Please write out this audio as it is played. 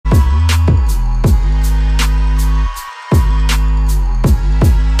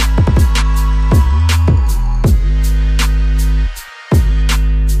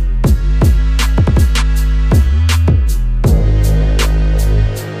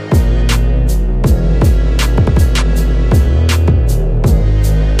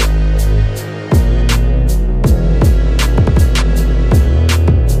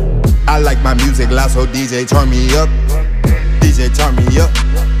loud, so DJ turn me up. DJ turn me up.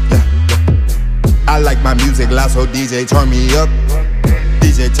 Yeah. I like my music loud, so DJ turn me up.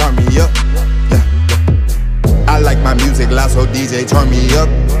 DJ turn me up. Yeah. I like my music loud, so DJ turn me up.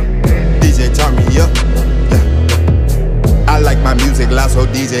 DJ turn me up. Yeah. I like my music loud, so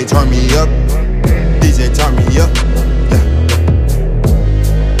DJ turn me up. DJ turn me up.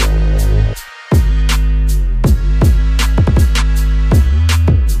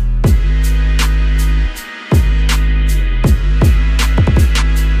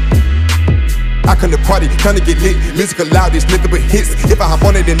 I come to party, come to get lit. Music loud, it's nothing but hits. If I hop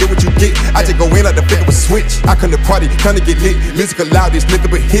on it, then know what you get. I just go in like the flip of a switch. I come to party, come to get lit. Music loud, it's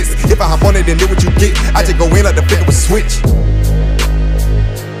nothing but hits. If I hop on it, then know what you get. I just go in like the flip of a switch.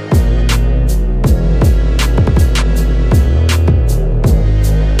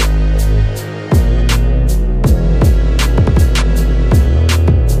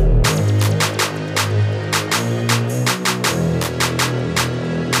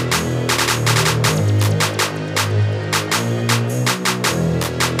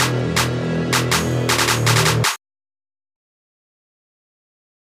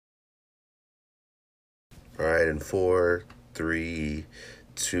 Alright, in 4, 3,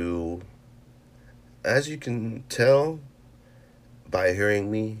 2. As you can tell by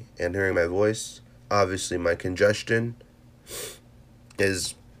hearing me and hearing my voice, obviously my congestion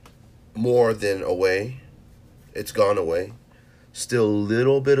is more than away. It's gone away. Still a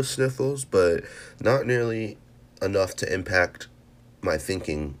little bit of sniffles, but not nearly enough to impact my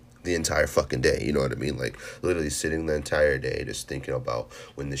thinking the entire fucking day, you know what I mean? Like, literally sitting the entire day just thinking about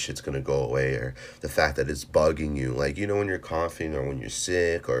when this shit's gonna go away, or the fact that it's bugging you. Like, you know, when you're coughing, or when you're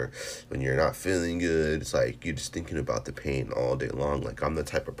sick, or when you're not feeling good, it's like you're just thinking about the pain all day long. Like, I'm the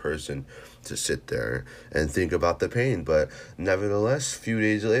type of person to sit there and think about the pain, but nevertheless, a few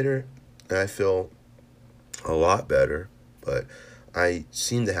days later, I feel a lot better, but I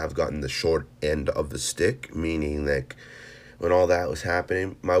seem to have gotten the short end of the stick, meaning, like, when all that was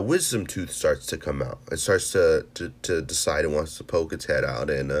happening, my wisdom tooth starts to come out. It starts to decide it wants to poke its head out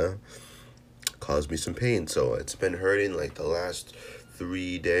and cause me some pain. So it's been hurting like the last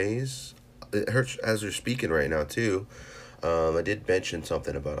 3 days. It hurts as we're speaking right now too. I did mention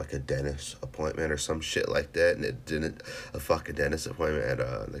something about like a dentist appointment or some shit like that, and it didn't. A fucking dentist appointment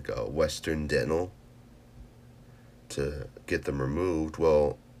at like a Western Dental to get them removed.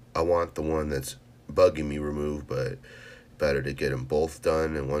 Well, I want the one that's bugging me removed, but better to get them both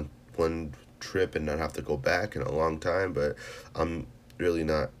done in one trip and not have to go back in a long time. But I'm really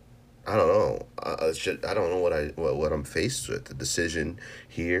not. I don't know. I don't know what I'm faced with. The decision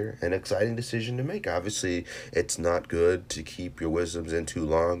here, an exciting decision to make. Obviously, it's not good to keep your wisdoms in too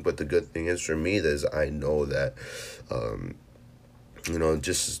long. But the good thing is for me is I know that,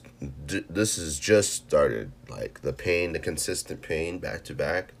 this is just started. Like the pain, the consistent pain back to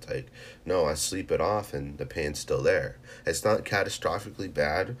back. It's like, no, I sleep it off and the pain's still there. It's not catastrophically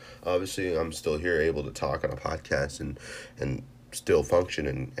bad. Obviously, I'm still here able to talk on a podcast and still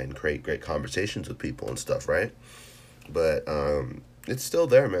function and create great conversations with people and stuff, right? But it's still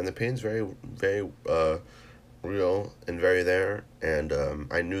there, man. The pain's very, very real and very there. And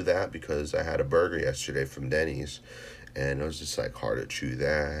I knew that because I had a burger yesterday from Denny's, and it was just like hard to chew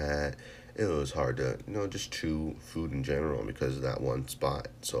that. It was hard to, just chew food in general because of that one spot.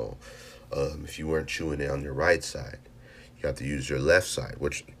 So if you weren't chewing it on your right side, you have to use your left side,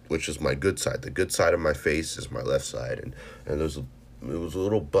 which is my good side. The good side of my face is my left side, and it was a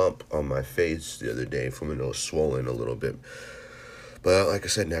little bump on my face the other day from it was swollen a little bit. But like I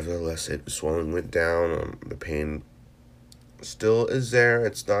said, nevertheless, the swelling went down. The pain still is there.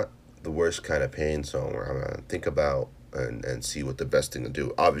 It's not the worst kind of pain, so I'm gonna think about and see what the best thing to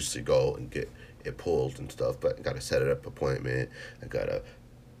do. Obviously, go and get it pulled and stuff, but I gotta set it up appointment. I gotta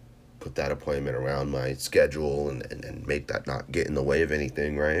put that appointment around my schedule and make that not get in the way of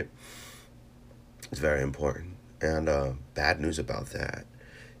anything, right? It's very important. And bad news about that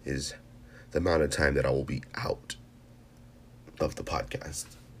is the amount of time that I will be out of the podcast.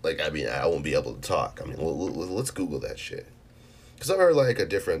 Like, I mean, I won't be able to talk. I mean, let's Google that shit. Because I've heard like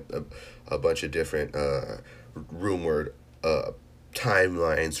a bunch of different rumored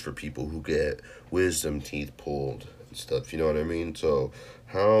timelines for people who get wisdom teeth pulled and stuff, you know what I mean? So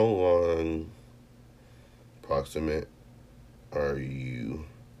how long approximate are you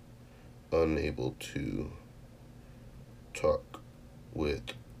unable to talk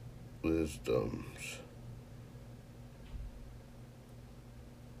with wisdoms?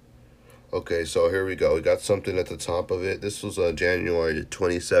 Okay, so here we go. We got something at the top of it. This was January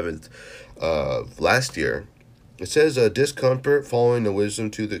 27th of last year. It says discomfort following the wisdom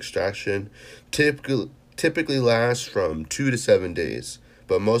tooth extraction typically lasts from 2 to 7 days,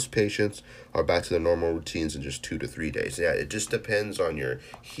 but most patients are back to their normal routines in just 2 to 3 days. Yeah, it just depends on your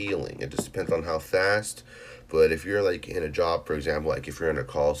healing. It just depends on how fast. But if you're like in a job, for example, like if you're in a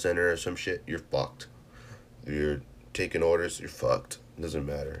call center or some shit, you're fucked. You're taking orders, you're fucked. It doesn't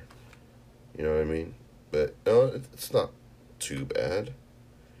matter. You know what I mean? But no, it's not too bad.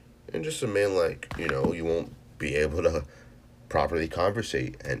 And just a man like, you won't be able to properly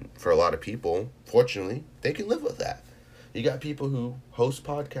conversate. And for a lot of people, fortunately, they can live with that. You got people who host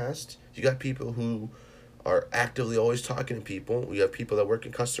podcasts. You got people who are actively always talking to people. You have people that work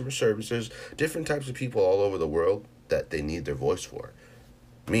in customer service. There's different types of people all over the world that they need their voice for.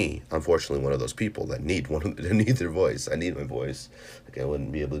 Me, unfortunately, one of those people that need their voice. I need my voice. Like I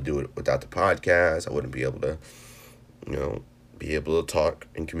wouldn't be able to do it without the podcast. I wouldn't be able to, be able to talk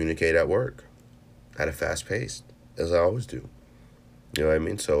and communicate at work at a fast pace, as I always do. You know what I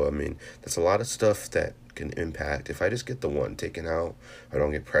mean? So, that's a lot of stuff that can impact. If I just get the one taken out, I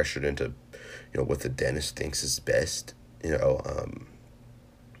don't get pressured into, what the dentist thinks is best, I'd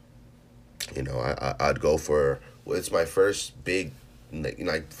go for, it's my first big,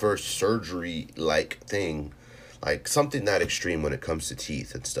 first surgery-like thing, like something that extreme when it comes to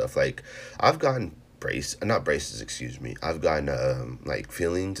teeth and stuff. Like, I've gotten not braces, excuse me. I've gotten,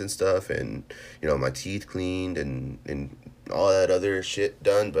 fillings and stuff and, my teeth cleaned and all that other shit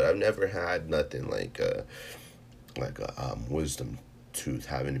done, but I've never had nothing like a wisdom tooth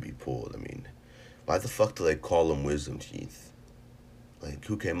having to be pulled. Why the fuck do they call them wisdom teeth? Like,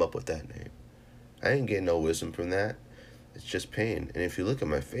 who came up with that name? I ain't getting no wisdom from that. It's just pain. And if you look at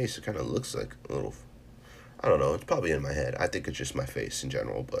my face, it kind of looks like a little, I don't know, it's probably in my head. I think it's just my face in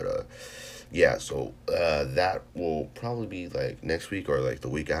general, but, yeah, so that will probably be like next week or like the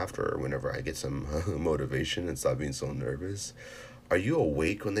week after, or whenever I get some motivation and stop being so nervous. Are you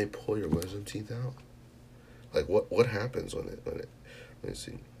awake when they pull your wisdom teeth out? Like what happens when it let me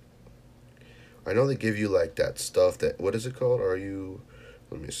see. I know they give you like that stuff that, what is it called?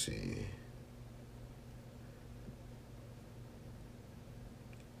 Let me see.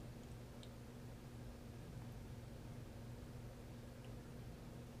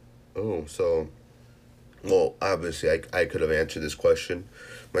 Oh, so, well, obviously, I could have answered this question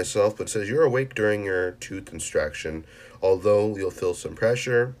myself, but it says you're awake during your tooth extraction. Although you'll feel some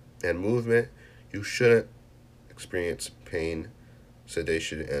pressure and movement, you shouldn't experience pain,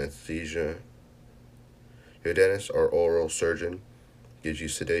 sedation, anesthesia. Your dentist or oral surgeon gives you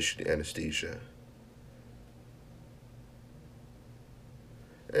sedation anesthesia.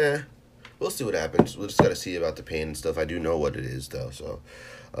 We'll see what happens. We'll just gotta see about the pain and stuff. I do know what it is, though, so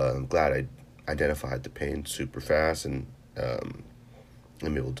I'm glad I identified the pain super fast and I'm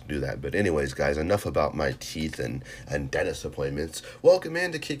able to do that. But anyways, guys, enough about my teeth and dentist appointments. Welcome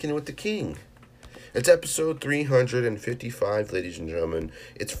in to Kicking with the King. It's episode 355, ladies and gentlemen.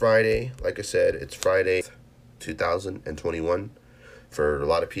 It's Friday. Like I said, it's Friday, 2021. For a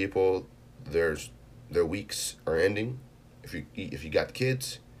lot of people, their weeks are ending. If you got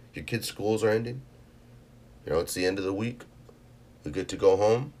kids, your kids' schools are ending. It's the end of the week. We get to go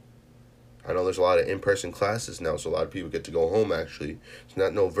home. I know there's a lot of in-person classes now, so a lot of people get to go home, actually. It's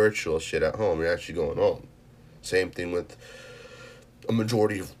not no virtual shit at home. You're actually going home. Same thing with a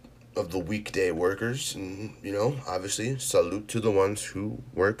majority of the weekday workers. And, obviously, salute to the ones who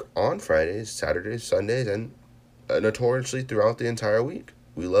work on Fridays, Saturdays, Sundays, and notoriously throughout the entire week.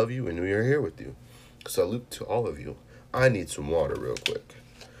 We love you, and we are here with you. Salute to all of you. I need some water real quick.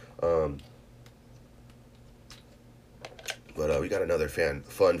 But we got another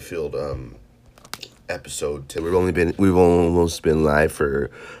fun-filled episode. We've almost been live for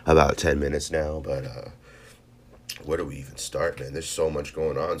about 10 minutes now, but where do we even start, man? There's so much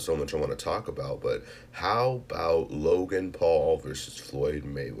going on, so much I want to talk about. But how about Logan Paul versus Floyd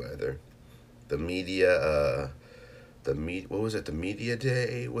Mayweather? The media, what was it? The media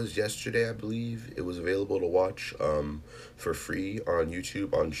day was yesterday, I believe. It was available to watch for free on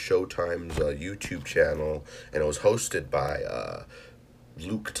YouTube, on Showtime's YouTube channel, and it was hosted by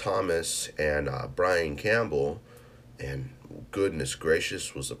Luke Thomas and Brian Campbell. And goodness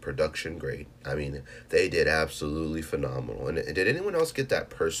gracious, was the production great. They did absolutely phenomenal. And did anyone else get that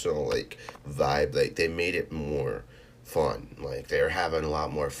personal vibe? Like, they made it more fun. Like, they were having a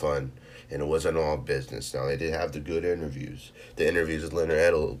lot more fun. And it wasn't all business. Now, they did have the good interviews. The interviews with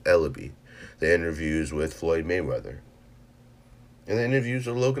Leonard Ellaby. The interviews with Floyd Mayweather. And the interviews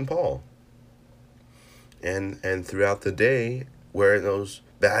with Logan Paul. And throughout the day, wearing those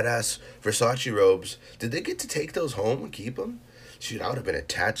badass Versace robes, did they get to take those home and keep them? Shoot, I would have been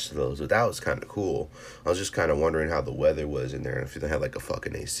attached to those, but that was kind of cool. I was just kind of wondering how the weather was in there, and if they had like a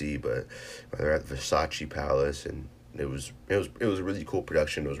fucking AC. But they're at the Versace Palace, and it was a really cool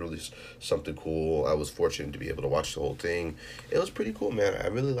production. It was really something cool. I was fortunate to be able to watch the whole thing. It was pretty cool, man. I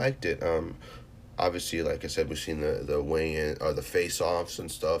really liked it. Obviously, like I said, we've seen the weigh in or the face offs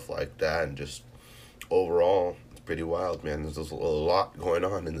and stuff like that, and just overall, it's pretty wild, man. There's a lot going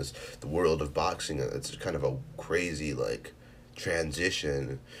on in the world of boxing. It's kind of a crazy like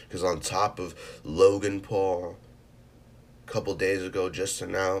transition, because on top of Logan Paul, a couple days ago just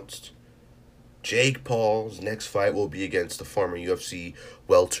announced Jake Paul's next fight will be against the former UFC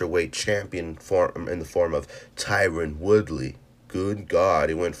welterweight champion in the form of Tyron Woodley. Good God,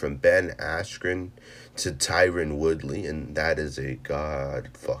 he went from Ben Askren to Tyron Woodley, and that is a god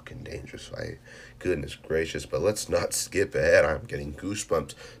fucking dangerous fight. Goodness gracious, but let's not skip ahead. I'm getting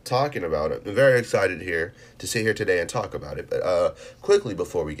goosebumps talking about it. I'm very excited here to sit here today and talk about it. But quickly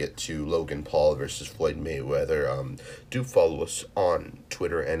before we get to Logan Paul versus Floyd Mayweather, do follow us on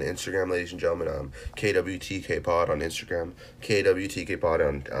Twitter and Instagram, ladies and gentlemen. KWTK Pod on Instagram, KWTK Pod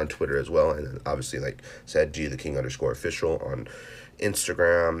on Twitter as well, and then obviously, like I said, G_the_King_official on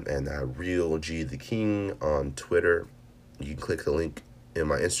Instagram, and Real G the King on Twitter. You can click the link in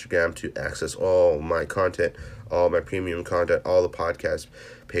my Instagram to access all my content, all my premium content, all the podcast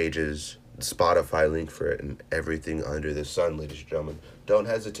pages, Spotify link for it, and everything under the sun, ladies and gentlemen. Don't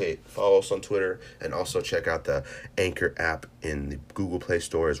hesitate. Follow us on Twitter, and also check out the Anchor app in the Google Play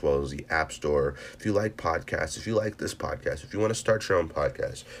Store as well as the App Store. If you like podcasts, if you like this podcast, if you want to start your own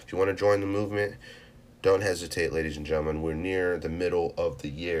podcast, if you want to join the movement, don't hesitate, ladies and gentlemen. We're near the middle of the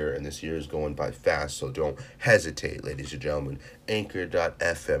year, and this year is going by fast, so don't hesitate, ladies and gentlemen.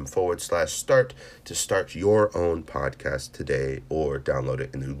 Anchor.fm/start to start your own podcast today, or download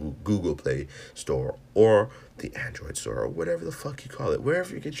it in the Google Play Store or the Android Store, or whatever the fuck you call it.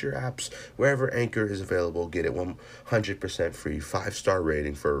 Wherever you get your apps, wherever Anchor is available, get it 100% free. 5-star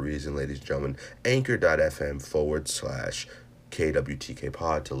rating for a reason, ladies and gentlemen. Anchor.fm/KWTK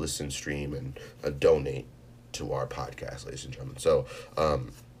Pod to listen, stream, and donate to our podcast, ladies and gentlemen. So,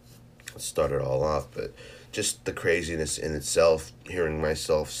 let's start it all off, but just the craziness in itself, hearing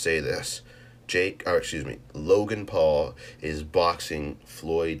myself say this. Logan Paul is boxing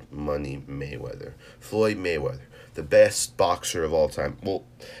Floyd Money Mayweather. Floyd Mayweather, the best boxer of all time. Well,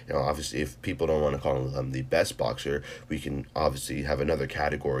 obviously, if people don't want to call him the best boxer, we can obviously have another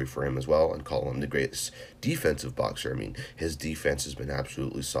category for him as well and call him the greatest defensive boxer. I mean, his defense has been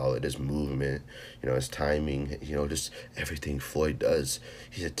absolutely solid. His movement, his timing, just everything Floyd does.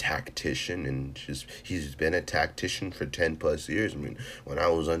 He's a tactician, and he's been a tactician for 10 plus years. I mean, when I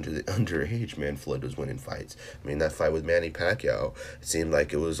was underage, man, Floyd was winning fights. I mean, that fight with Manny Pacquiao, it seemed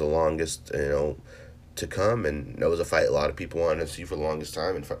like it was the longest, to come, and that was a fight a lot of people wanted to see for the longest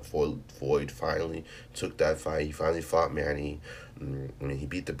time, and Floyd finally took that fight. He finally fought Manny. I mean, he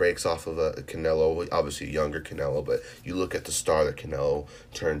beat the brakes off of a Canelo, obviously a younger Canelo, but you look at the star that Canelo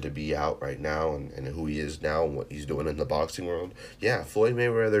turned to be out right now, and who he is now and what he's doing in the boxing world. Yeah, Floyd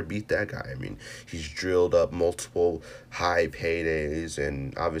Mayweather beat that guy. I mean, he's drilled up multiple high paydays,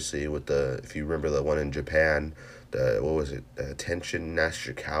 and obviously with if you remember the one in Japan, the Tenshin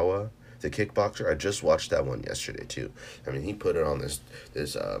Nashikawa, the kickboxer. I just watched that one yesterday too. I mean, he put it on this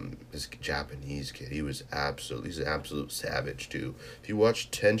Japanese kid. He's an absolute savage too. If you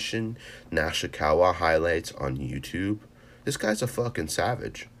watch Tenshin Nashikawa highlights on YouTube, this guy's a fucking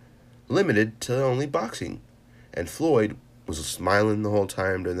savage. Limited to only boxing. And Floyd was smiling the whole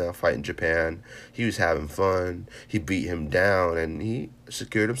time during that fight in Japan. He was having fun. He beat him down, and he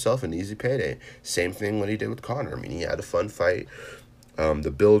secured himself an easy payday. Same thing what he did with Conor. I mean, he had a fun fight.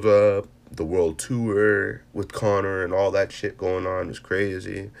 The build-up, the world tour with Conor and all that shit going on was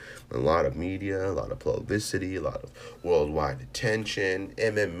crazy. A lot of media, a lot of publicity, a lot of worldwide attention.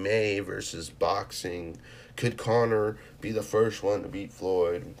 MMA versus boxing. Could Conor be the first one to beat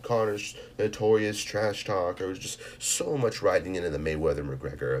Floyd? Conor's notorious trash talk. There was just so much riding into the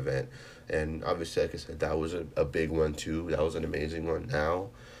Mayweather-McGregor event. And obviously, like I said, that was a big one too. That was an amazing one. Now,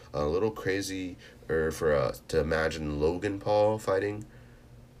 a little crazy for us to imagine Logan Paul fighting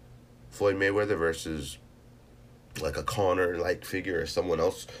Floyd Mayweather versus like a Conor-like figure or someone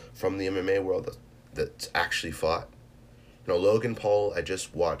else from the MMA world that's actually fought. Logan Paul, I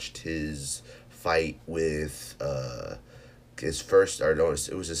just watched his fight with his first, or no,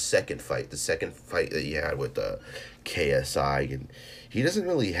 it was his second fight, the second fight that he had with KSI, and he doesn't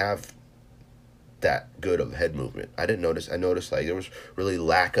really have that good of head movement. I didn't notice. I noticed like there was really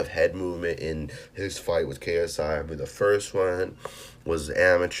lack of head movement in his fight with KSI. I mean, the first one was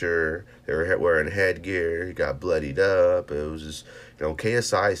amateur. They were wearing headgear. He got bloodied up. It was just,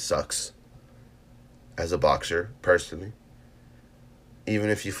 KSI sucks as a boxer, personally. Even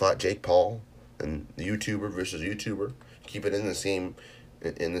if you fought Jake Paul and YouTuber versus YouTuber, keep it in the same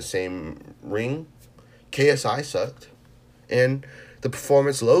ring, KSI sucked. And the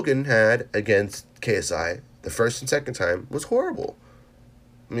performance Logan had against KSI the first and second time was horrible.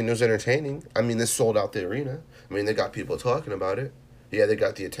 I mean, it was entertaining. I mean, this sold out the arena. I mean, they got people talking about it. Yeah, they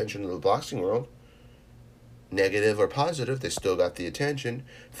got the attention of the boxing world. Negative or positive, they still got the attention.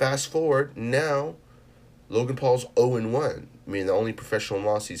 Fast forward, now, Logan Paul's 0-1. I mean, the only professional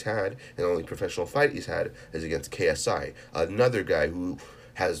loss he's had and the only professional fight he's had is against KSI. Another guy who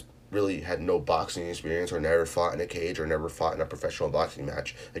has really had no boxing experience or never fought in a cage or never fought in a professional boxing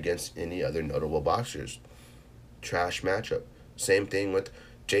match against any other notable boxers. Trash matchup. Same thing with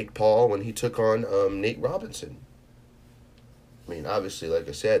Jake Paul when he took on Nate Robinson. I mean, obviously, like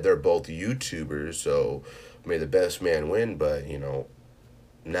I said, they're both YouTubers, so may the best man win, but,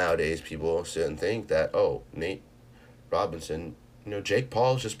 nowadays people sit and think that, oh, Nate Robinson, Jake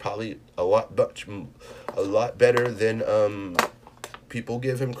Paul is just probably a lot better than people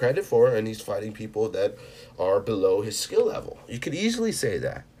give him credit for, and he's fighting people that are below his skill level. You could easily say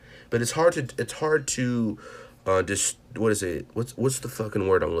that, but it's hard to just, what is it? What's the fucking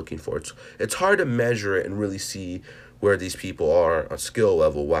word I'm looking for? It's hard to measure it and really see where these people are on skill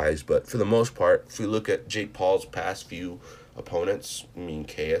level wise. But for the most part, if we look at Jake Paul's past few opponents, I mean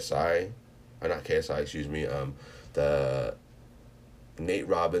the Nate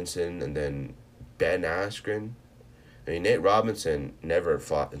Robinson and then Ben Askren. I mean, Nate Robinson never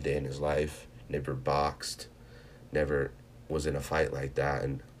fought a day in his life, never boxed, never was in a fight like that,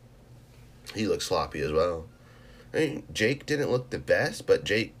 and he looked sloppy as well. I mean, Jake didn't look the best, but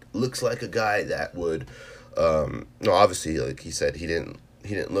Jake looks like a guy that would, obviously, like he said, he didn't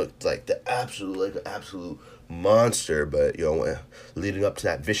look like an absolute monster, but, leading up to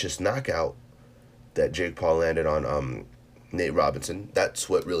that vicious knockout that Jake Paul landed on Nate Robinson, that's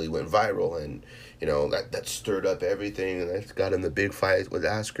what really went viral, and that stirred up everything, and that's got him the big fight with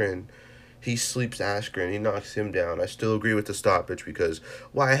Askren. He sleeps Askren, he knocks him down. I still agree with the stoppage because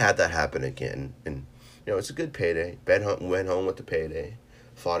why had that happen again? And it's a good payday. Ben Hunt went home with the payday,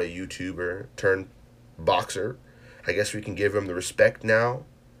 fought a YouTuber turned boxer. I guess we can give him the respect now,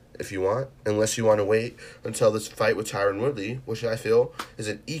 if you want, unless you want to wait until this fight with Tyron Woodley, which I feel is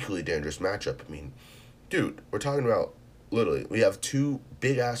an equally dangerous matchup. I mean, dude, we're talking about, literally, we have two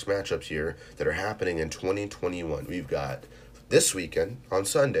big-ass matchups here that are happening in 2021. We've got, this weekend, on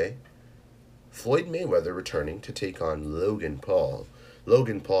Sunday, Floyd Mayweather returning to take on Logan Paul.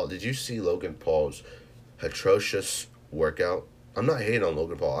 Logan Paul, did you see Logan Paul's atrocious workout? I'm not hating on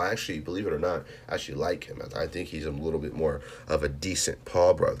Logan Paul. I actually, believe it or not, actually like him. I think he's a little bit more of a decent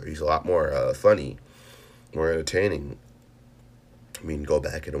Paul brother. He's a lot more funny, more entertaining. I mean, go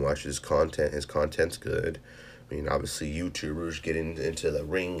back and watch his content. His content's good. I mean, obviously, YouTubers getting into the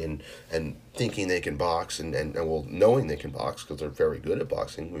ring and thinking they can box and knowing they can box because they're very good at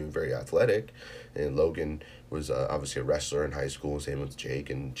boxing. I mean, very athletic. And Logan was obviously a wrestler in high school, same with Jake.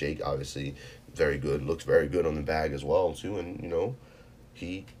 And Jake, obviously, very good, looks very good on the bag as well, too. And,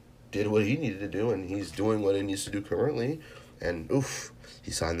 he did what he needed to do, and he's doing what he needs to do currently. And,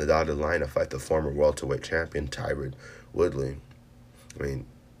 he signed the dotted line to fight the former welterweight champion, Tyron Woodley. I mean,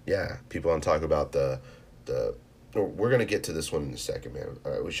 yeah, people want to talk about we're going to get to this one in a second, man.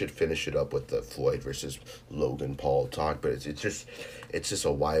 We should finish it up with the Floyd versus Logan Paul talk, but it's just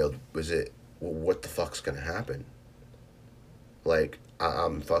a wild, what the fuck's going to happen? Like,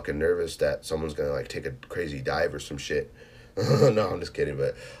 I'm fucking nervous that someone's going to, like, take a crazy dive or some shit. No, I'm just kidding,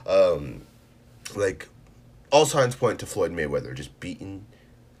 but, all signs point to Floyd Mayweather just beating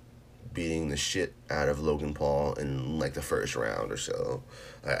the shit out of Logan Paul in, like, the first round or so.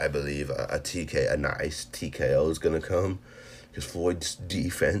 I believe a nice TKO is going to come because Floyd's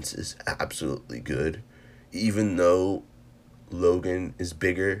defense is absolutely good. Even though Logan is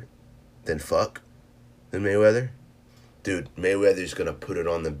bigger than Mayweather. Dude, Mayweather's going to put it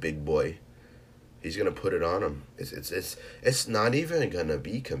on the big boy. He's going to put it on him. It's not even going to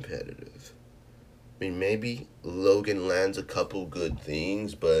be competitive. I mean, maybe Logan lands a couple good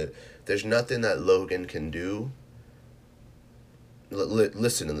things, but there's nothing that Logan can do.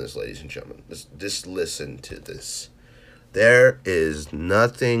 Listen to this, ladies and gentlemen. Just listen to this. There is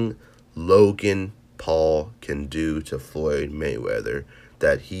nothing Logan Paul can do to Floyd Mayweather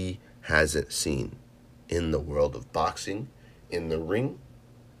that he hasn't seen in the world of boxing, in the ring.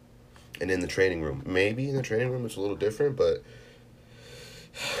 and in the training room. Maybe in the training room it's a little different, but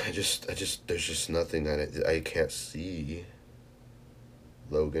there's just nothing that I can't see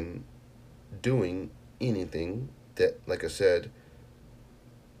Logan doing anything that, like I said,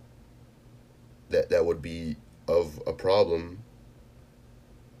 that would be of a problem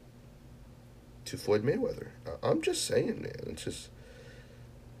to Floyd Mayweather. I'm just saying, man. It's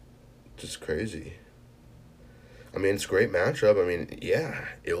just crazy. I mean, it's a great matchup. I mean, yeah,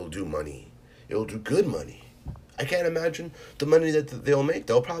 it'll do money. It'll do good money. I can't imagine the money that they'll make.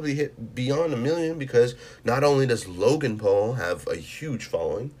 They'll probably hit beyond $1 million because not only does Logan Paul have a huge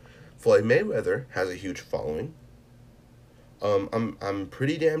following, Floyd Mayweather has a huge following. I'm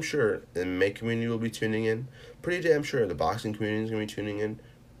pretty damn sure the MMA community will be tuning in. Pretty damn sure the boxing community is going to be tuning in.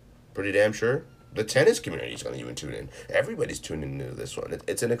 Pretty damn sure the tennis community is going to even tune in. Everybody's tuning into this one.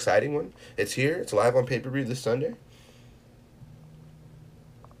 It's an exciting one. It's here. It's live on pay-per-view this Sunday.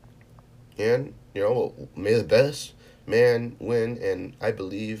 And, you know, may the best man win. And I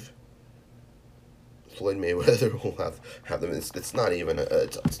believe Floyd Mayweather will have them. It's not even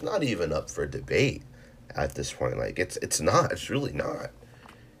it's not even up for debate at this point. Like, it's not. It's really not.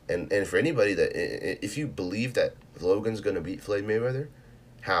 And for anybody that, if you believe that Logan's going to beat Floyd Mayweather,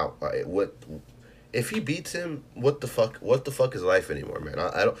 how? What? If he beats him, what the fuck is life anymore, man?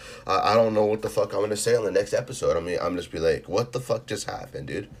 I don't know what the fuck I'm gonna say on the next episode. I mean, I'm just be like, what the fuck just happened,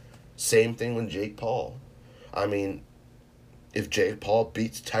 dude? Same thing with Jake Paul. I mean, if Jake Paul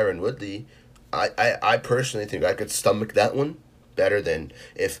beats Tyron Woodley, I personally think I could stomach that one better than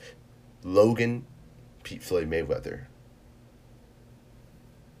if Logan beat Floyd Mayweather.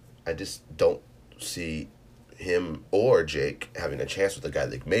 I just don't see him or Jake having a chance with a guy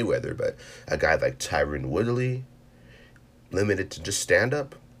like Mayweather, but a guy like Tyron Woodley, limited to just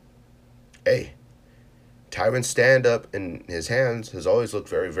stand-up. Hey, Tyron's stand-up in his hands has always looked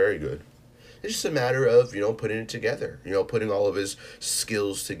very, very good. It's just a matter of, you know, putting it together, you know, putting all of his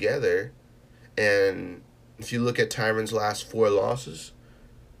skills together. And if you look at Tyron's last 4 losses,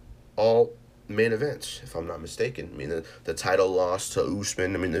 all main events, if I'm not mistaken. I mean, the title loss to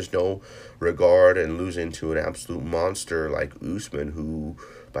Usman, I mean, there's no regard in losing to an absolute monster like Usman, who,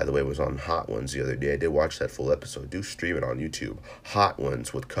 by the way, was on Hot Ones the other day. I did watch that full episode. Do stream it on YouTube. Hot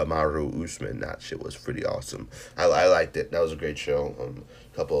Ones with Kamaru Usman. That shit was pretty awesome. I liked it. That was a great show.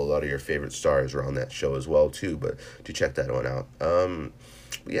 A lot of your favorite stars were on that show as well, too, but do check that one out.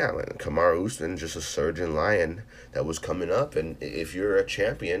 Yeah, Kamaru Usman, just a surging lion that was coming up. And if you're a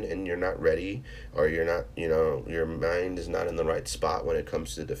champion and you're not ready, or you're not, you know, your mind is not in the right spot when it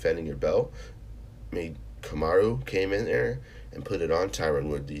comes to defending your belt, I mean, Kamaru came in there and put it on Tyron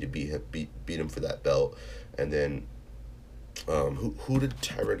Woodley to beat him for that belt. And then, who did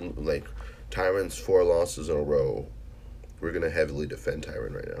Tyron, like, Tyron's 4 losses in a row? We're going to heavily defend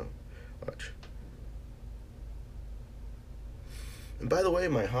Tyron right now. Watch. And by the way,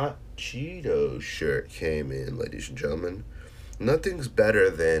 my Hot Cheetos shirt came in, ladies and gentlemen. Nothing's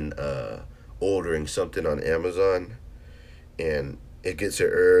better than ordering something on Amazon and it gets here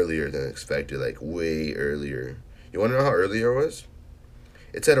earlier than expected, like way earlier. You want to know how early it was?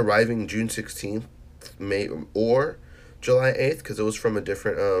 It said arriving June 16th, May, or July 8th, because it was from a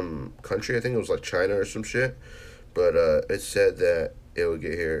different country. I think it was like China or some shit. But it said that it would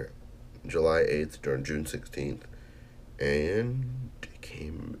get here July 8th during June 16th. And it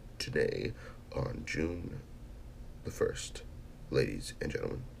came today on June the 1st, ladies and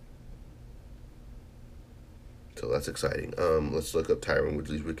gentlemen. So that's exciting. Let's look up Tyron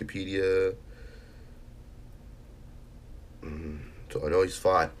Woodley's Wikipedia. So I know he's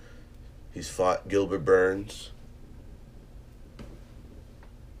fought Gilbert Burns.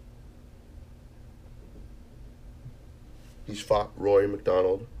 He's fought Rory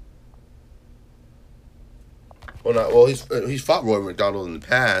McDonald. He's fought Rory McDonald in the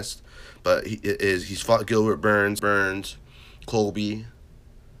past, but he's fought Gilbert Burns, Colby,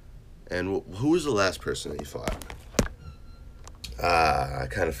 and who was the last person that he fought? I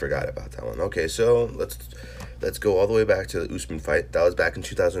kind of forgot about that one. Okay, so let's go all the way back to the Usman fight. That was back in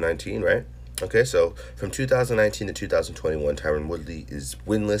 2019, right? Okay, so from 2019 to 2021, Tyron Woodley is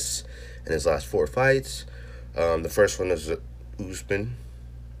winless in his last 4 fights. The first one is Usman,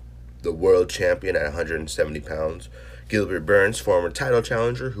 the world champion at 170 pounds. Gilbert Burns, former title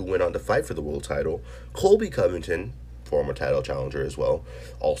challenger, who went on to fight for the world title. Colby Covington, former title challenger as well,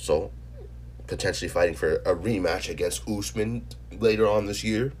 also potentially fighting for a rematch against Usman later on this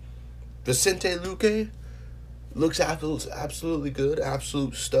year. Vicente Luque looks absolutely good,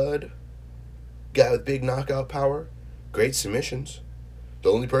 absolute stud. Guy with big knockout power, great submissions.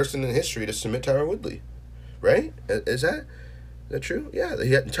 The only person in history to submit Tyron Woodley, right? Is that that true? Yeah,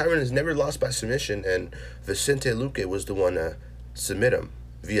 Tyron has never lost by submission, and Vicente Luque was the one to submit him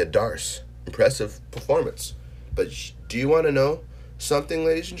via Darce. Impressive performance. But do you want to know something,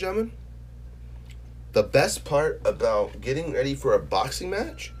 ladies and gentlemen? The best part about getting ready for a boxing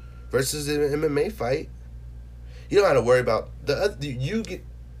match versus an MMA fight, you don't have to worry about you get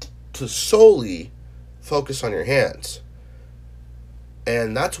to solely focus on your hands.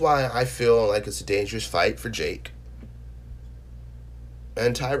 And that's why I feel like it's a dangerous fight for Jake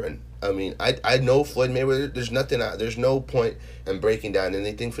and Tyron. I mean, I know Floyd Mayweather, there's no point in breaking down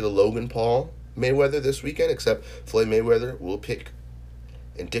anything for the Logan Paul Mayweather this weekend, except Floyd Mayweather will pick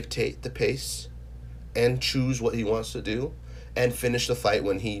and dictate the pace and choose what he wants to do and finish the fight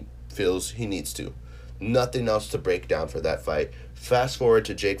when he feels he needs to. Nothing else to break down for that fight. Fast forward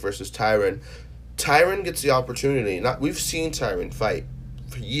to Jake versus Tyron. Tyron gets the opportunity. We've seen Tyron fight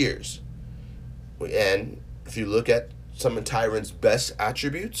for years. And if you look at some of Tyron's best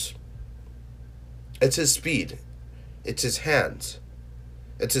attributes, it's his speed. It's his hands.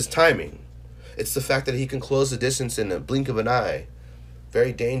 It's his timing. It's the fact that he can close the distance in a blink of an eye.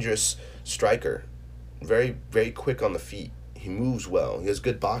 Very dangerous striker. Very, very quick on the feet. He moves well. He has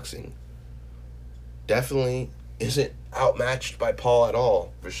good boxing. Definitely isn't outmatched by Paul at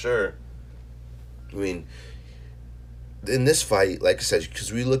all, for sure. I mean, in this fight, like I said,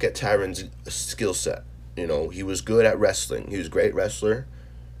 because we look at Tyron's skill set. You know, he was good at wrestling. He was a great wrestler.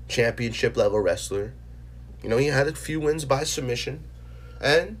 Championship level wrestler. You know, he had a few wins by submission.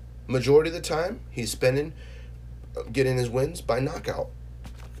 And majority of the time, he's getting his wins by knockout.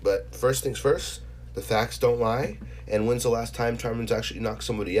 But first things first, the facts don't lie. And when's the last time Tyron's actually knocked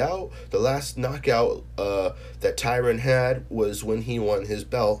somebody out? The last knockout that Tyron had was when he won his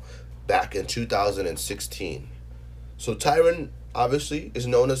belt back in 2016. So Tyron, obviously, is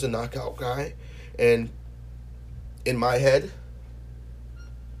known as a knockout guy. And in my head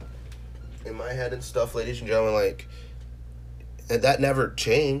and stuff, ladies and gentlemen, like, and that never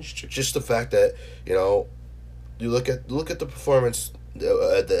changed. Just the fact that, you know, you look at the performance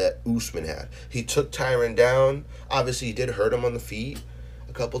that Usman had. He took Tyron down. Obviously, he did hurt him on the feet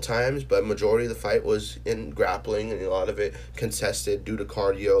a couple times, but majority of the fight was in grappling, and a lot of it contested due to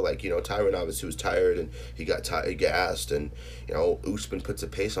cardio. Like, you know, Tyron obviously was tired, and he got gassed, and, you know, Usman puts a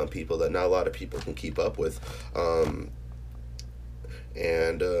pace on people that not a lot of people can keep up with.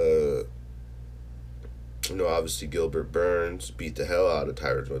 You know, obviously Gilbert Burns beat the hell out of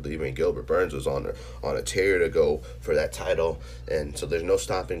Tyron Woodley. I mean, Gilbert Burns was on a tear to go for that title, and so there's no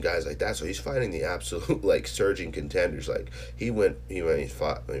stopping guys like that. So he's fighting the absolute, like, surging contenders. Like, he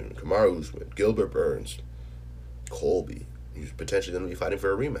fought Kamaru Usman, Gilbert Burns, Colby. He's potentially going to be fighting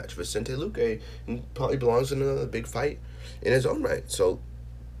for a rematch. Vicente Luque probably belongs in a big fight in his own right. So,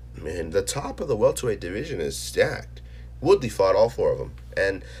 man, the top of the welterweight division is stacked. Woodley fought all four of them,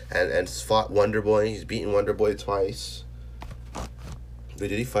 and fought Wonderboy. He's beaten Wonderboy twice. Did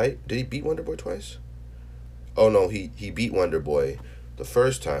he fight? Did he beat Wonderboy twice? Oh no, he beat Wonderboy the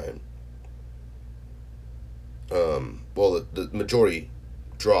first time. Well, the majority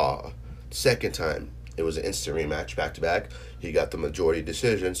draw. Second time, it was an instant rematch, back to back. He got the majority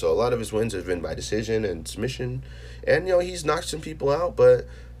decision, so a lot of his wins have been by decision and submission, and, you know, he's knocked some people out, but,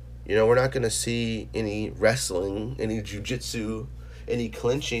 you know, we're not going to see any wrestling, any jiu-jitsu, any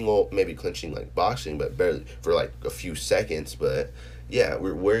clinching. Well, maybe clinching like boxing, but barely for like a few seconds. But, yeah,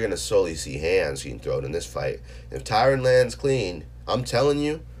 we're going to solely see hands being thrown in this fight. If Tyron lands clean, I am telling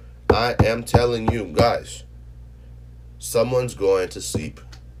you, guys, someone's going to sleep.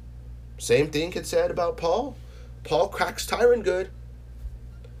 Same thing could said about Paul. Paul cracks Tyron good.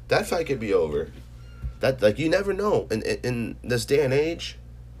 That fight could be over. That, like, you never know. In this day and age,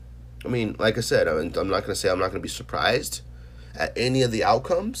 I mean, like I said, I'm not going to say I'm not going to be surprised at any of the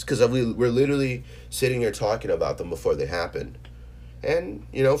outcomes, because we're literally sitting here talking about them before they happen. And,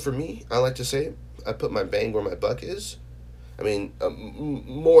 you know, for me, I like to say I put my bang where my buck is. I mean,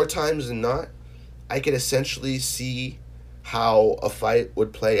 more times than not, I could essentially see how a fight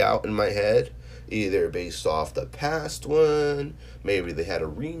would play out in my head, either based off the past one, maybe they had a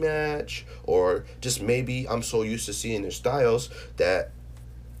rematch, or just maybe I'm so used to seeing their styles that,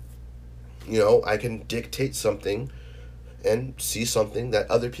 you know, I can dictate something and see something that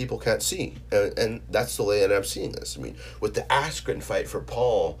other people can't see. And that's the way that I'm seeing this. I mean, with the Askren fight for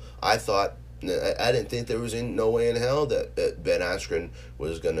Paul, I didn't think there was no way in hell that Ben Askren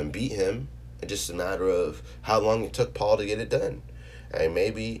was going to beat him. It's just a matter of how long it took Paul to get it done. And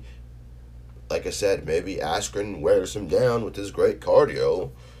maybe, like I said, maybe Askren wears him down with his great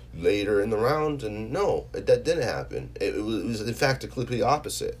cardio later in the round. And no, that didn't happen. It was in fact, completely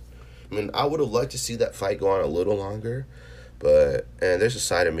opposite. I mean, I would have liked to see that fight go on a little longer, And there's a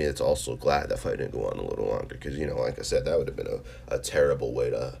side of me that's also glad that fight didn't go on a little longer because, like I said, that would have been a terrible way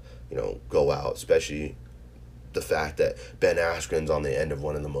to, go out, especially the fact that Ben Askren's on the end of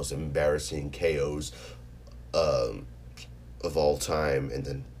one of the most embarrassing KOs of all time, and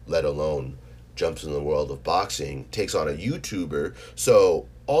then let alone jumps in the world of boxing, takes on a YouTuber. So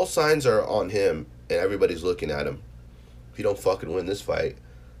all signs are on him, and everybody's looking at him. If you don't fucking win this fight,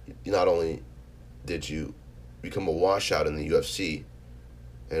 not only did you become a washout in the UFC,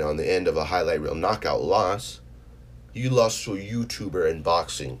 and on the end of a highlight reel knockout loss, you lost to a YouTuber in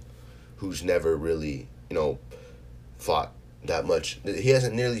boxing who's never really, fought that much. He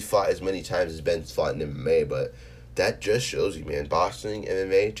hasn't nearly fought as many times as Ben's fought in MMA, but that just shows you, man, boxing,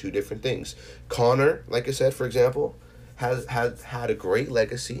 MMA, two different things. Conor, like I said, for example, has had a great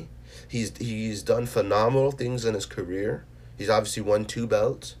legacy. He's done phenomenal things in his career. He's obviously won 2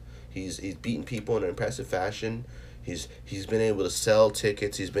 belts. He's beaten people in an impressive fashion. He's been able to sell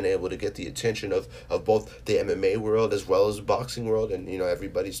tickets. He's been able to get the attention of both the MMA world as well as the boxing world, and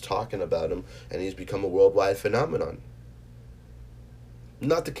everybody's talking about him, and he's become a worldwide phenomenon.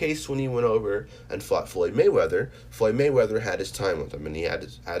 Not the case when he went over and fought Floyd Mayweather. Floyd Mayweather had his time with him, and he had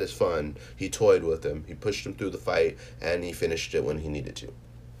his fun. He toyed with him. He pushed him through the fight, and he finished it when he needed to.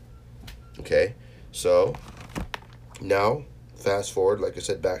 Okay, so now fast forward, like I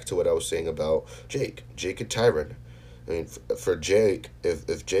said, back to what I was saying about Jake and Tyron. I mean, for Jake,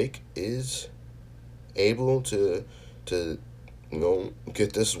 if Jake is able to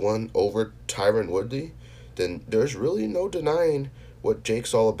get this one over Tyron Woodley, then there's really no denying what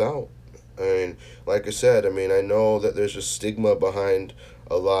Jake's all about. I mean, like I said, I know that there's a stigma behind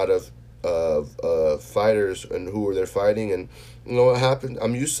a lot of fighters and who they're fighting, and what happened.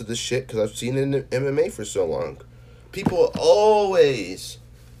 I'm used to this shit because I've seen it in MMA for so long. People always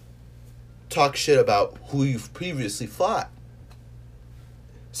talk shit about who you've previously fought.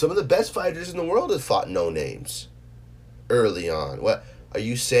 Some of the best fighters in the world have fought no names early on. What are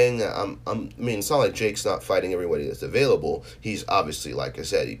you saying that it's not like Jake's not fighting everybody that's available. He's obviously, like I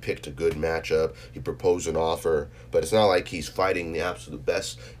said, he picked a good matchup. He proposed an offer, but it's not like he's fighting the absolute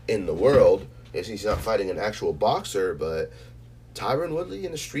best in the world. He's not fighting an actual boxer, but Tyron Woodley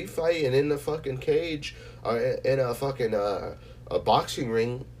in a street fight and in the fucking cage, in a fucking a boxing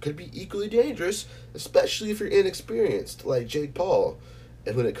ring could be equally dangerous, especially if you're inexperienced like Jake Paul.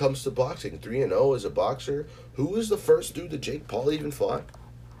 And when it comes to boxing, 3-0 as a boxer, who was the first dude that Jake Paul even fought?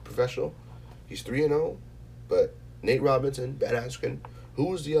 Professional? He's 3-0, but Nate Robinson, Ben Askren, who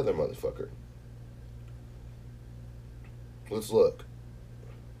was the other motherfucker? Let's look.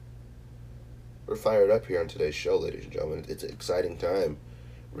 We're fired up here on today's show, ladies and gentlemen. It's an exciting time.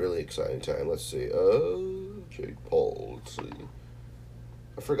 Really exciting time. Let's see. Jake Paul. Let's see.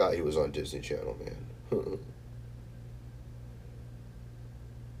 I forgot he was on Disney Channel, man.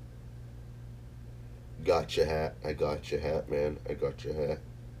 Got your hat. I got your hat, man. I got your hat.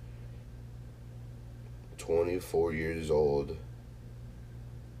 24 years old.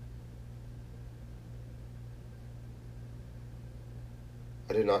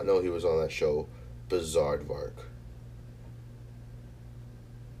 I did not know he was on that show, Bizaardvark.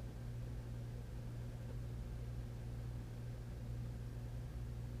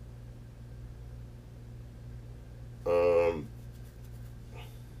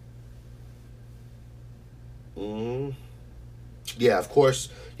 Yeah, of course.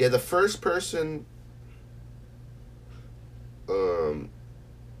 Yeah, the first person.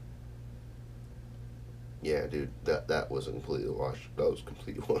 Yeah, dude, that was a complete wash. That was a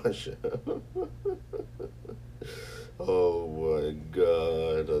complete wash. Oh my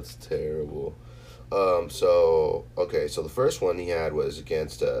god, that's terrible. So the first one he had was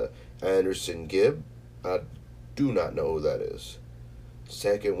against Anderson Gibb. I do not know who that is.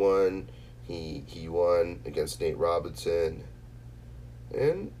 Second one, he won against Nate Robinson.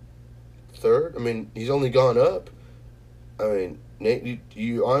 And third, he's only gone up. Nate,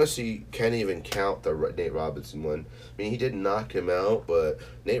 you honestly can't even count the Nate Robinson one. He did knock him out, but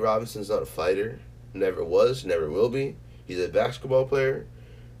Nate Robinson's not a fighter. Never was, never will be. He's a basketball player.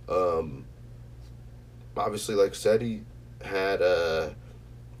 Obviously, like I said, he had a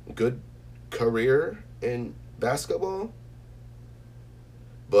good career in basketball,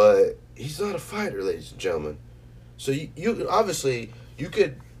 but he's not a fighter, ladies and gentlemen. So you obviously, you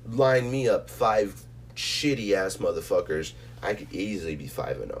could line me up 5 shitty ass motherfuckers. I could easily be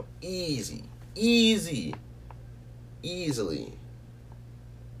 5-0. Easily.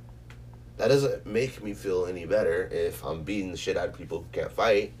 That doesn't make me feel any better if I'm beating the shit out of people who can't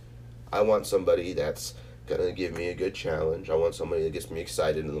fight. I want somebody that's gonna give me a good challenge. I want somebody that gets me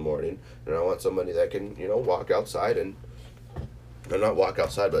excited in the morning, and I want somebody that can, walk outside and or not walk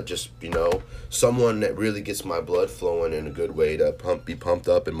outside, but just, someone that really gets my blood flowing in a good way to be pumped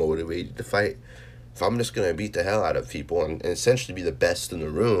up and motivated to fight. If I'm just going to beat the hell out of people and essentially be the best in the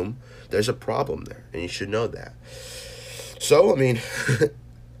room, there's a problem there, and you should know that. So, I mean,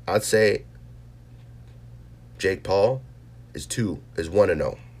 I'd say Jake Paul is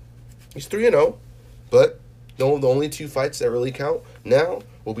 1-0. He's 3-0, but the only 2 fights that really count now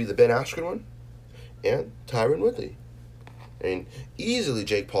will be the Ben Askren one and Tyron Woodley. I mean, easily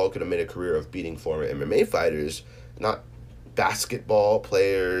Jake Paul could have made a career of beating former MMA fighters, not basketball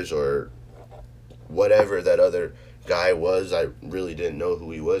players or whatever that other guy was. I really didn't know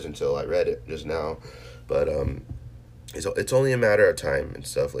who he was until I read it just now. But it's only a matter of time and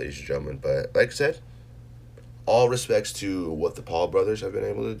stuff, ladies and gentlemen. But like I said, all respects to what the Paul brothers have been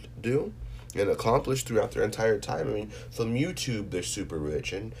able to do and accomplish throughout their entire time. I mean, from YouTube, they're super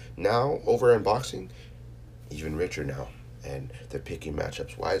rich. And now, over in boxing, even richer now. And they're picking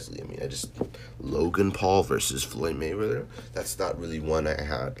matchups wisely. I mean, Logan Paul versus Floyd Mayweather, that's not really one I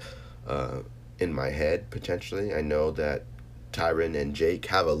had in my head, potentially. I know that Tyron and Jake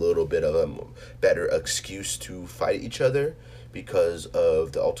have a little bit of a better excuse to fight each other because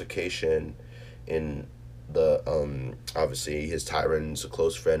of the altercation in the, obviously, Tyron's a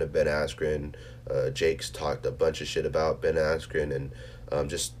close friend of Ben Askren. Jake's talked a bunch of shit about Ben Askren and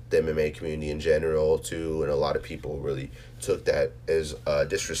just the MMA community in general, too, and a lot of people really took that as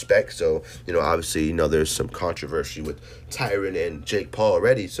disrespect. So, obviously, there's some controversy with Tyron and Jake Paul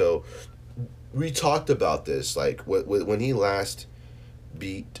already. So, we talked about this, like, when he last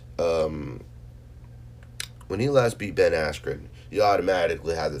beat Ben Askren, you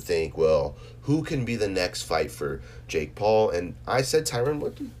automatically had to think, well, who can be the next fight for Jake Paul? And I said Tyron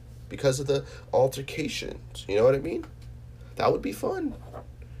Woodley because of the altercations. You know what I mean? That would be fun.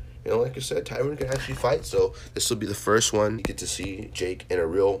 Like I said, Tyron can actually fight, so this will be the first one you get to see Jake in a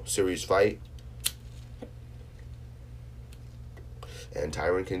real serious fight. And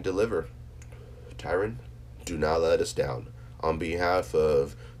Tyron can deliver. Tyron, do not let us down. On behalf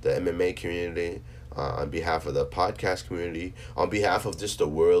of the MMA community, on behalf of the podcast community, on behalf of just the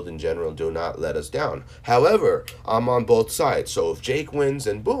world in general, do not let us down. However, I'm on both sides. So if Jake wins,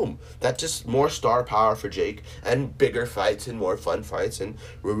 then boom, that's just more star power for Jake and bigger fights and more fun fights. And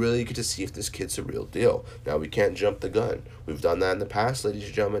we really get to see if this kid's a real deal. Now, we can't jump the gun. We've done that in the past, ladies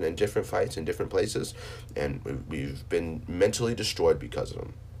and gentlemen, in different fights in different places. And we've been mentally destroyed because of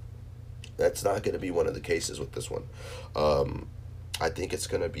them. That's not going to be one of the cases with this one. I think it's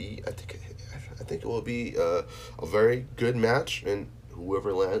going to be, I think it will be a very good match, and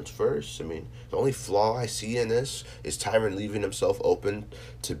whoever lands first. I mean, the only flaw I see in this is Tyron leaving himself open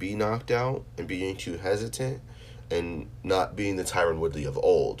to be knocked out and being too hesitant and not being the Tyron Woodley of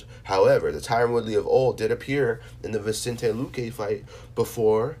old. However, the Tyron Woodley of old did appear in the Vicente Luque fight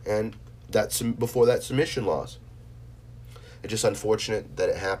before that submission loss. It's just unfortunate that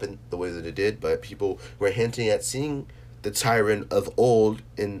it happened the way that it did, but people were hinting at seeing the Tyron of old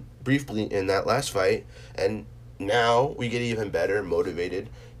briefly in that last fight, and now we get even better, motivated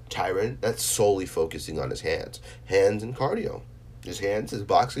Tyron that's solely focusing on his hands and cardio. His hands, his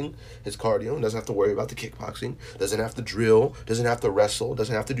boxing, his cardio, doesn't have to worry about the kickboxing, doesn't have to drill, doesn't have to wrestle,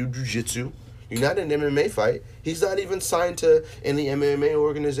 doesn't have to do jiu-jitsu. You're not in an MMA fight. He's not even signed to any MMA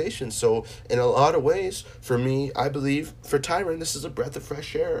organization. So in a lot of ways, for me, I believe for Tyron, this is a breath of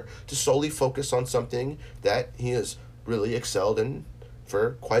fresh air to solely focus on something that he has really excelled in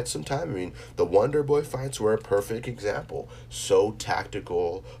for quite some time. I mean, the Wonder Boy fights were a perfect example. So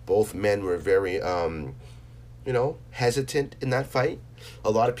tactical. Both men were very, hesitant in that fight.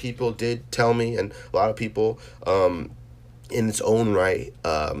 A lot of people did tell me, and a lot of people, in its own right,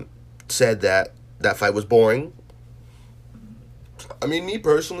 said that fight was boring. I mean, me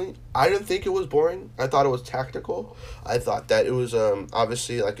personally, I didn't think it was boring. I thought it was tactical. I thought that it was,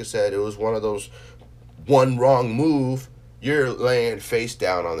 obviously, like I said, it was one of those one wrong move, you're laying face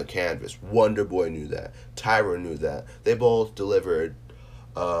down on the canvas. Wonder Boy knew that. Tyron knew that. They both delivered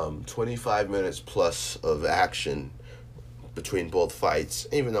 25 minutes plus of action between both fights,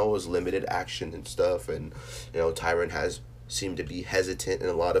 even though it was limited action and stuff. And, Tyron has seemed to be hesitant in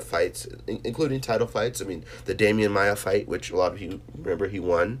a lot of fights, including title fights. I mean, the Damian Maia fight, which a lot of you remember, he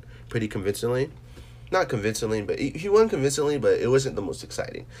won pretty convincingly. Not convincingly, but he won convincingly, but it wasn't the most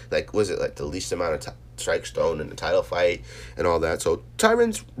exciting. Like, was it like the least amount of strikes thrown in the title fight and all that? So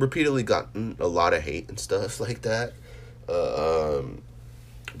Tyron's repeatedly gotten a lot of hate and stuff like that.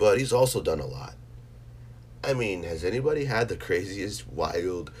 But he's also done a lot. I mean, has anybody had the craziest,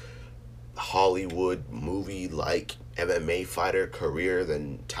 wild, Hollywood movie-like MMA fighter career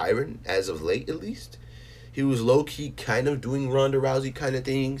than Tyron, as of late at least? he was low-key kind of doing Ronda Rousey kind of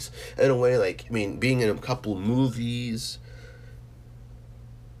things in a way. Like, I mean, being in a couple movies,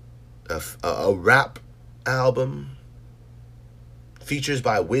 a rap album, features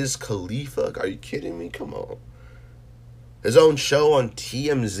by Wiz Khalifa. Are you kidding me? Come on. His own show on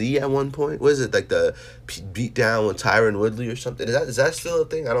TMZ at one point. What is it, like the beat down with Tyron Woodley or something? Is that still a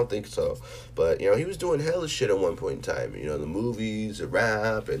thing? I don't think so. But, you know, he was doing hella shit at one point in time. You know, the movies, the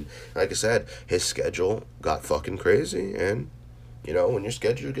rap, and like I said, his schedule got fucking crazy. And, you know, when your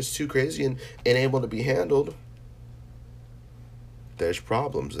schedule gets too crazy and unable to be handled, there's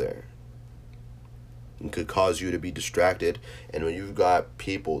problems there. It could cause you to be distracted, and when you've got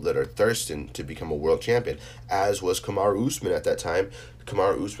people that are thirsting to become a world champion, as was Kamaru Usman at that time.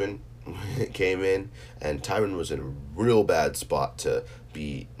 Kamaru Usman came in, and Tyron was in a real bad spot to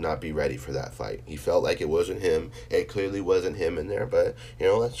not be ready for that fight. He felt like it wasn't him. It clearly wasn't him in there, but, you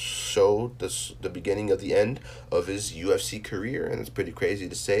know, that showed the beginning of the end of his UFC career, and it's pretty crazy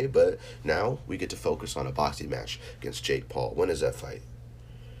to say, but now we get to focus on a boxing match against Jake Paul. When is that fight?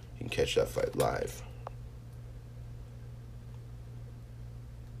 You can catch that fight live.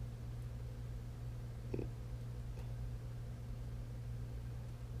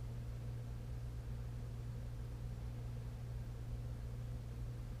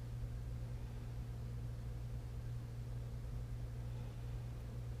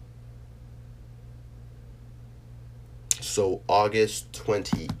 So August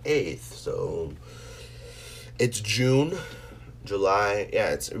 28th. So it's June, July. Yeah,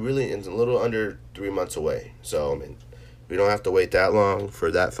 it's a little under 3 months away. So, I mean, we don't have to wait that long for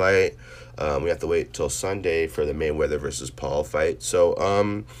that fight. We have to wait till Sunday for the Mayweather versus Paul fight. So,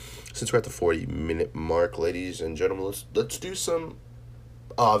 since we're at the 40-minute mark, ladies and gentlemen, let's do some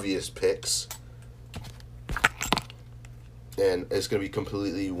obvious picks. And it's going to be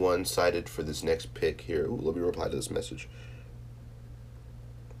completely one-sided for this next pick here. Ooh, let me reply to this message.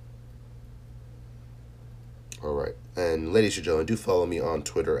 All right. And ladies and gentlemen, do follow me on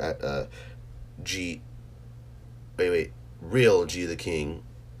Twitter at Real G the King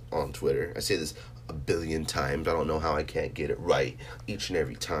on Twitter. I say this a billion times. I don't know how I can't get it right each and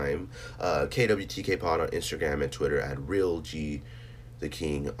every time. KWTK Pod on Instagram and Twitter at Real G the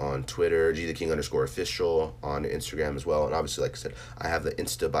King on Twitter, G the King _official on Instagram as well. And obviously, like I said, I have the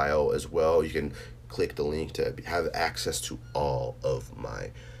Insta bio as well. You can click the link to have access to all of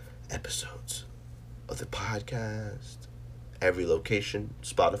my episodes of the podcast. Every location,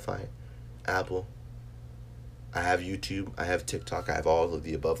 Spotify, Apple. I have YouTube, I have TikTok, I have all of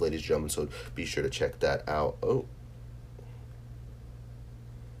the above, ladies and gentlemen, so be sure to check that out. Oh.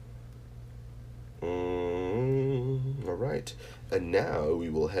 All right. And now we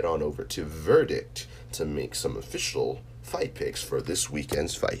will head on over to Verdict to make some official fight picks for this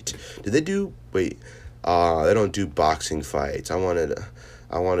weekend's fight. Did they do... Wait. They don't do boxing fights. I wanted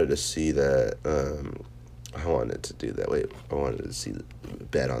to see that... I wanted to do that. Wait, I wanted to see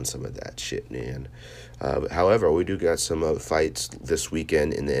bet on some of that shit, man. However, we do got some fights this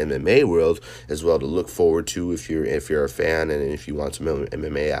weekend in the MMA world as well to look forward to if you're a fan and if you want some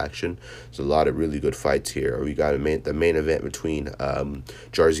MMA action. There's a lot of really good fights here. We got the main event between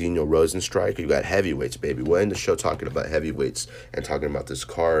Jairzinho Rozenstruik. You got heavyweights, baby. We'll end the show talking about heavyweights and talking about this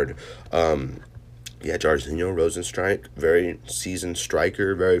card. Yeah, Jairzinho Rozenstruik, very seasoned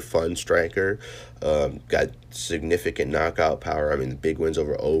striker, very fun striker. Got significant knockout power. I mean, the big wins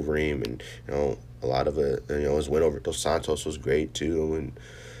over Overeem, and a lot of it. His win over Dos Santos was great too, and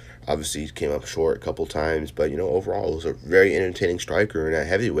obviously he came up short a couple times. But overall, he was a very entertaining striker, and at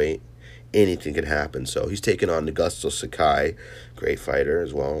heavyweight, anything can happen. So he's taking on Augusto Sakai, great fighter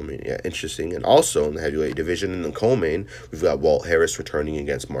as well. I mean, yeah, interesting. And also in the heavyweight division in the co-main, we've got Walt Harris returning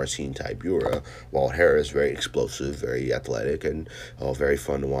against Marcin Tybura. Walt Harris, very explosive, very athletic, and very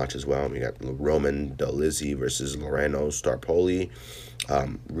fun to watch as well. We got Roman Dolizzi versus Loreno Starpoli.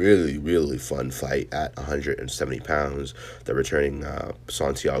 Really, really fun fight at 170 pounds. The returning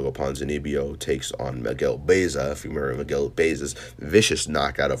Santiago Ponzinibbio takes on Miguel Baeza. If you remember Miguel Baeza's vicious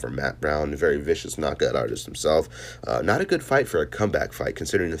knockout over Matt Brown, a very vicious knockout artist himself. Not a good fight for a comeback fight,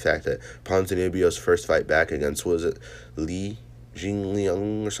 considering the fact that Ponzinibbio's first fight back against, what was it, Li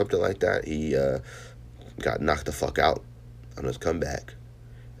Jingliang or something like that, he got knocked the fuck out on his comeback.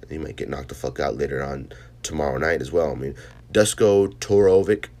 He might get knocked the fuck out later on tomorrow night as well. I mean, Dusko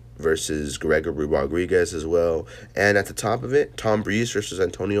Torovic versus Gregory Rodriguez as well. And at the top of it, Tom Breeze versus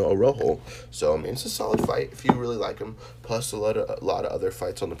Antonio Araujo. So, I mean, it's a solid fight if you really like him. Plus, a lot of other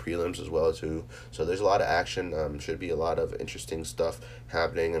fights on the prelims as well, too. So, there's a lot of action. Should be a lot of interesting stuff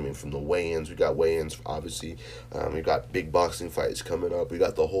happening. I mean, from the weigh-ins, we got weigh-ins, obviously. We got big boxing fights coming up. We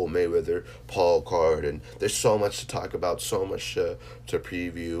got the whole Mayweather-Paul card. And there's so much to talk about, so much to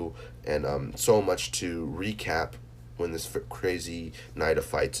preview, and so much to recap when this crazy night of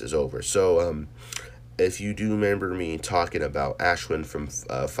fights is over. So, if you do remember me talking about Ashwin from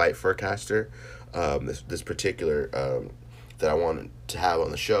Fight Forecaster, this particular that I wanted to have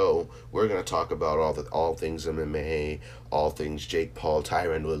on the show, we're gonna talk about all things MMA, all things Jake Paul,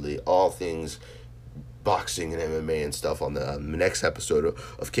 Tyron Woodley, all things boxing and MMA and stuff on the next episode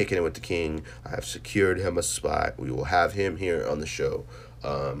of Kicking It with the King. I have secured him a spot. We will have him here on the show.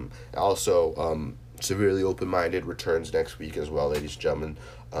 Also, Severely Open-Minded returns next week as well, ladies and gentlemen.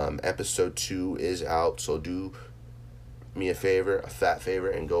 Episode 2 is out, so do me a fat favor,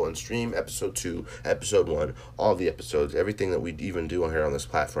 and go and stream episode 2, episode 1, all the episodes, everything that we even do on here on this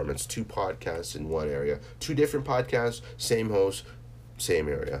platform. It's 2 podcasts in one area, 2 different podcasts, same host, same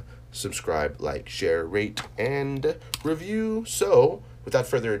area. Subscribe, like, share, rate, and review. So, without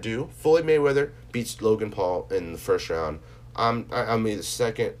further ado, Floyd Mayweather beats Logan Paul in the first round. I mean the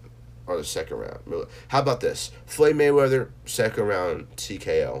second round. How about this? Floyd Mayweather, second round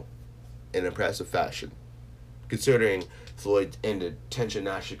TKO in impressive fashion. Considering Floyd ended Tenshin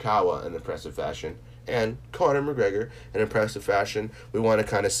Nashikawa in impressive fashion, and Conor McGregor in impressive fashion, we want to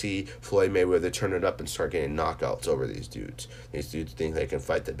kind of see Floyd Mayweather turn it up and start getting knockouts over these dudes. These dudes think they can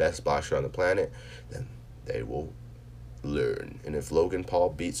fight the best boxer on the planet, then they will learn. And if Logan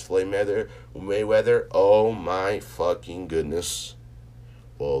Paul beats Floyd Mayweather, oh my fucking goodness,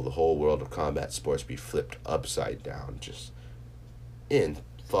 well, the whole world of combat sports be flipped upside down. Just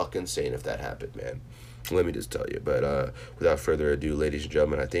fucking insane if that happened, man. Let me just tell you. But without further ado, ladies and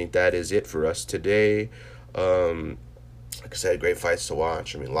gentlemen, I think that is it for us today. Like I said, great fights to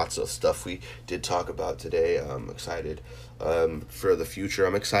watch. I mean, lots of stuff we did talk about today. I'm excited for the future.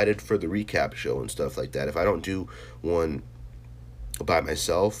 I'm excited for the recap show and stuff like that. If I don't do one by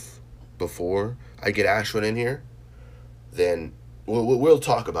myself before I get Ashwin in here, then we'll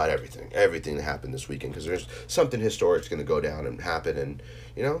talk about everything that happened this weekend, because there's something historic going to go down and happen. And,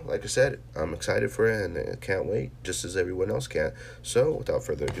 you know, like I said, I'm excited for it, and I can't wait, just as everyone else can. So, without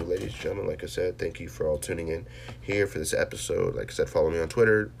further ado, ladies and gentlemen, like I said, thank you for all tuning in here for this episode. Like I said, follow me on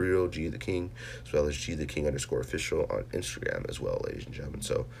Twitter, Real G The King, as well as GTheKing_official on Instagram as well, ladies and gentlemen.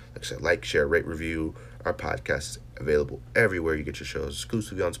 So, like I said, like, share, rate, review. Our podcast is available everywhere you get your shows,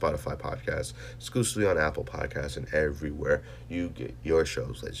 exclusively on Spotify Podcasts, exclusively on Apple Podcasts, and everywhere you get your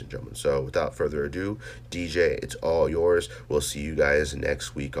shows, ladies and gentlemen. So, without further ado, DJ, it's all yours. We'll see you guys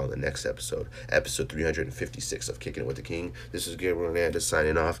next week on the next episode 356 of Kicking It with the King. This is Gabriel Hernandez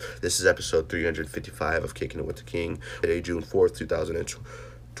signing off. This is episode 355 of Kicking It with the King, today, June 4th,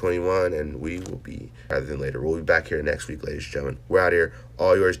 2021, and we will be, rather than later, we'll be back here next week, ladies and gentlemen. We're out here.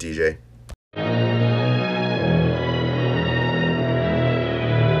 All yours, DJ.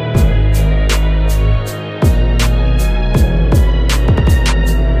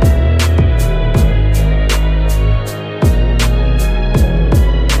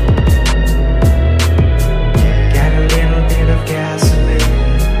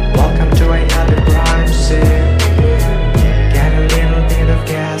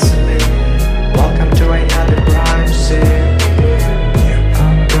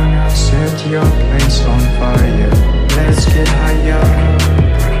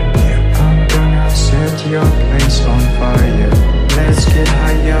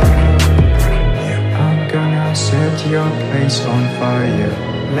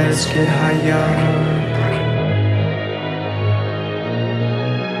 Let's get higher.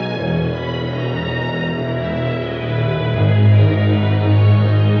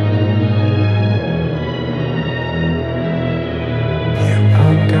 I'm gonna set your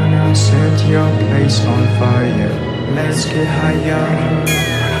place on fire. Let's get higher.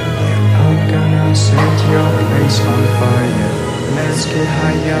 I'm gonna set your place on fire. Let's get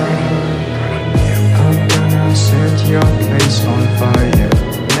higher. I'm gonna set your place on fire.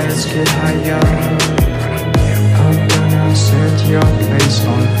 Let's get higher. I'm gonna set your place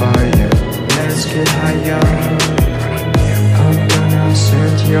on fire. Let's get higher.